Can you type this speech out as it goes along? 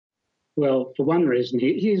Well, for one reason,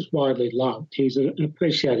 he is widely loved. He's an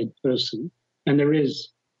appreciated person, and there is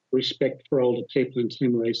respect for older people in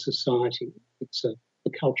Timorese society. It's a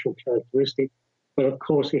cultural characteristic. But, of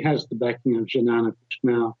course, he has the backing of Xanana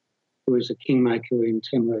Gusamo, who is a kingmaker in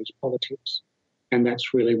Timorese politics, and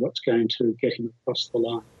that's really what's going to get him across the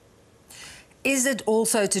line. Is it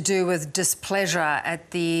also to do with displeasure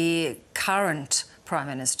at the current Prime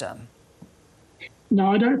Minister?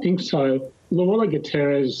 No, I don't think so.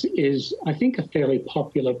 Guterres is, I think, a fairly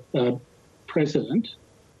popular president.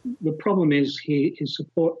 The problem is his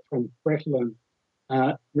support from Fretlin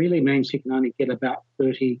really means he can only get about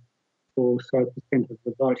 30 or so % of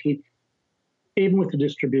the vote. Even with the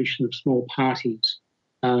distribution of small parties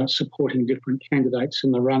supporting different candidates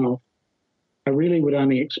in the runoff, I really would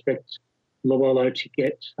only expect Luolo to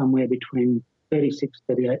get somewhere between 36,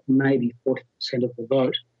 38, maybe 40% of the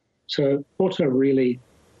vote. So Horta really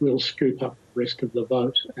will scoop up the rest of the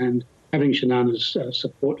vote, and having Xanana's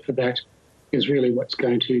support for that is really what's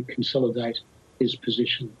going to consolidate his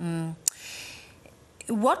position.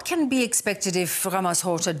 What can be expected if Ramos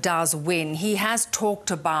Horta does win? He has talked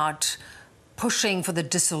about pushing for the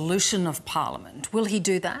dissolution of Parliament. Will he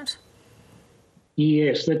do that?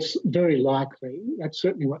 Yes, that's very likely. That's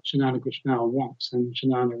certainly what Xanana Gusamo wants, and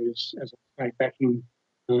Xanana is, as I say, backing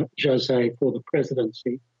Jose for the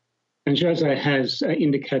presidency. And Jose has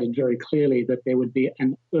indicated very clearly that there would be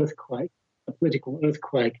an earthquake, a political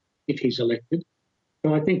earthquake, if he's elected.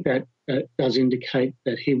 So I think that does indicate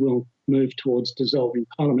that he will move towards dissolving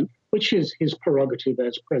Parliament, which is his prerogative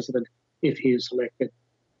as president if he is elected.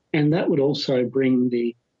 And that would also bring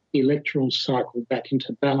the electoral cycle back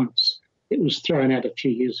into balance. It was thrown out a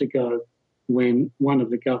few years ago when one of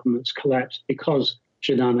the governments collapsed because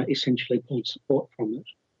Xanana essentially pulled support from it.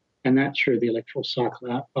 And that threw the electoral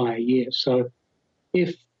cycle out by a year. So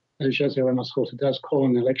if Jose Ramos Horta does call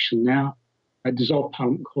an election now, a dissolved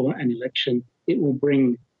Parliament call an election, it will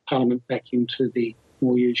bring Parliament back into the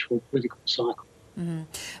more usual political cycle.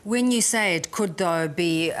 When you say it could, though,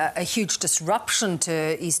 be a huge disruption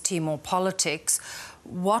to East Timor politics,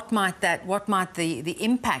 what might the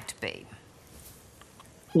impact be?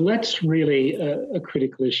 Well, that's really a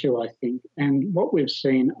critical issue, I think. And what we've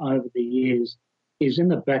seen over the years is in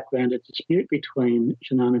the background a dispute between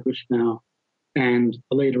Xanana Gusamo and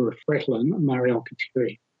the leader of Fretlin, Mariel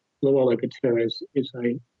Kateri. Luolo Guterres is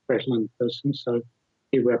a Fretlin person, so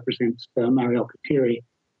he represents Mariel Kateri.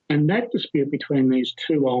 And that dispute between these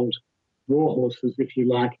two old war horses, if you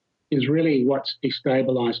like, is really what's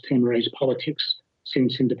destabilised Timorese politics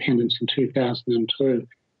since independence in 2002.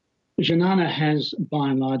 Xanana has, by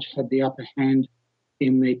and large, had the upper hand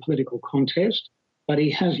in the political contest, but he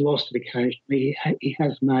has lost it occasionally. He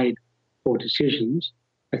has made poor decisions.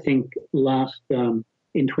 I think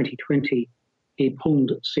in 2020, he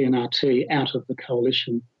pulled CNRT out of the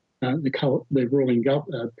coalition, the ruling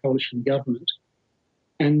coalition government.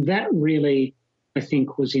 And that really, I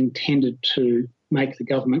think, was intended to make the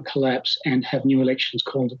government collapse and have new elections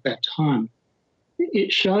called at that time.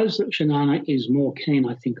 It shows that Xanana is more keen,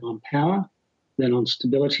 I think, on power than on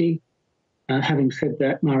stability. Having said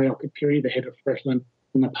that, Mariel Kateri, the head of Fretlin,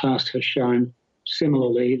 in the past has shown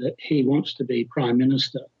similarly that he wants to be Prime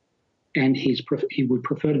Minister, and he would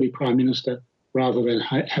prefer to be Prime Minister rather than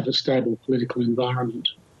have a stable political environment.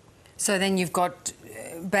 So then you've got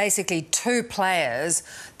basically two players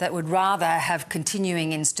that would rather have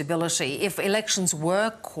continuing instability. If elections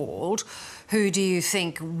were called, who do you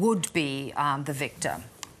think would be the victor?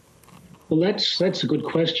 Well, that's a good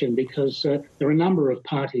question, because there are a number of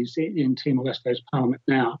parties in Timor Leste's parliament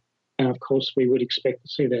now, and of course we would expect to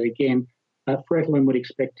see that again. Fretlin would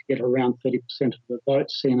expect to get around 30% of the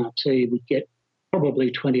votes. CNRT would get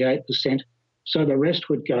probably 28%. So the rest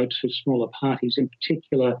would go to smaller parties, in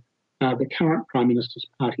particular the current Prime Minister's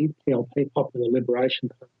party, PLP, Popular Liberation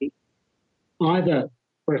Party. Either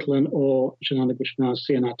Fretlin or Xanana Gusamo's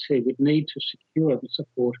CNRT would need to secure the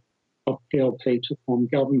support of PLP to form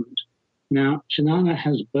government. Now, Xanana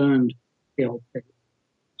has burned PLP,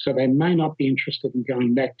 so they may not be interested in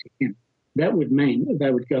going back to him. That would mean they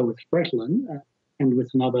would go with Fretlin and with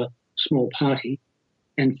another small party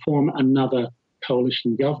and form another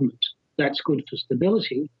coalition government. That's good for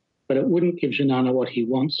stability, but it wouldn't give Xanana what he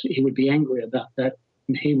wants. He would be angry about that,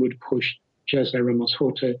 and he would push Jose Ramos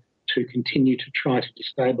Horta to continue to try to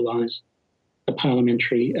destabilise the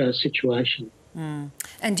parliamentary situation.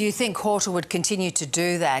 And do you think Horta would continue to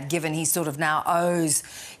do that, given he sort of now owes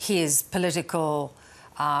his political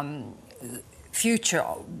future?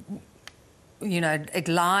 You know, it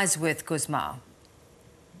lies with Gusamo.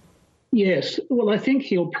 Yes. Well, I think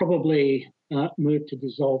he'll probably move to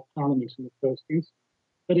dissolve Parliament in the first instance.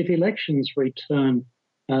 But if elections return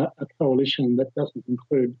a coalition that doesn't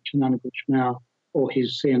include Xanana Gusamo or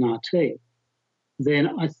his CNRT,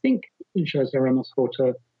 then I think Jose Ramos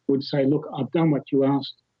Horta would say, look, I've done what you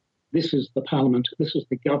asked. This is the parliament. This is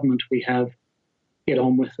the government we have. Get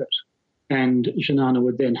on with it. And Xanana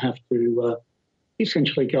would then have to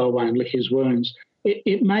essentially go away and lick his wounds.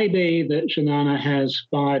 It may be that Xanana has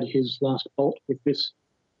fired his last bolt with this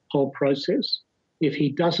whole process. If he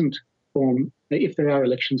doesn't form, if there are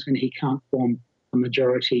elections and he can't form a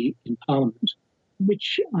majority in Parliament,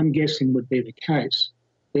 which I'm guessing would be the case,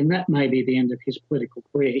 then that may be the end of his political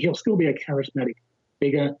career. He'll still be a charismatic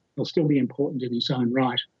figure. He'll still be important in his own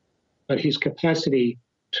right. But his capacity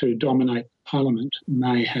to dominate Parliament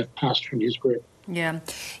may have passed from his grip. Yeah.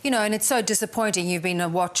 You know, and it's so disappointing. You've been a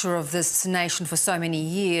watcher of this nation for so many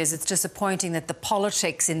years. It's disappointing that the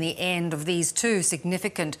politics in the end of these two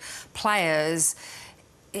significant players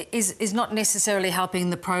is not necessarily helping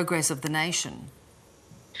the progress of the nation.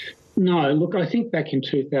 No, look, I think back in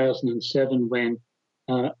 2007 when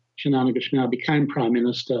Xanana Gusamo became Prime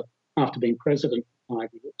Minister after being President for 5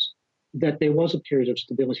 years, that there was a period of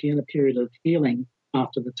stability and a period of healing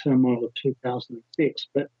after the turmoil of 2006.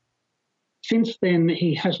 But since then,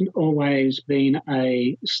 he hasn't always been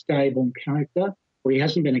a stable character, or he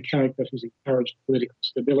hasn't been a character who's encouraged political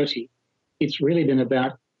stability. It's really been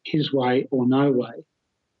about his way or no way.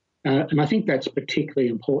 And I think that's particularly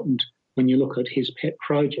important when you look at his pet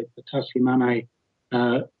project, the Tasimane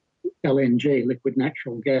LNG, liquid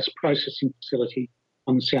natural gas processing facility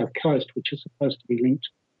on the south coast, which is supposed to be linked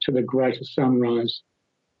to the Greater Sunrise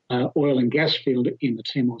oil and gas field in the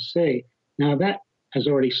Timor Sea. Now, that has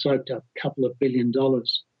already soaked up a couple of $1 billion,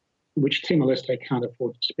 which Timor Leste can't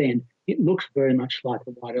afford to spend. It looks very much like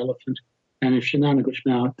a white elephant. And if Xanana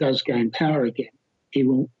Gusamo does gain power again, he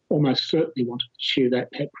will almost certainly want to pursue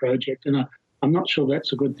that pet project. And I'm not sure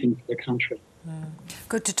that's a good thing for the country.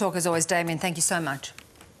 Good to talk as always, Damien. Thank you so much.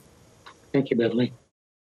 Thank you, Beverly.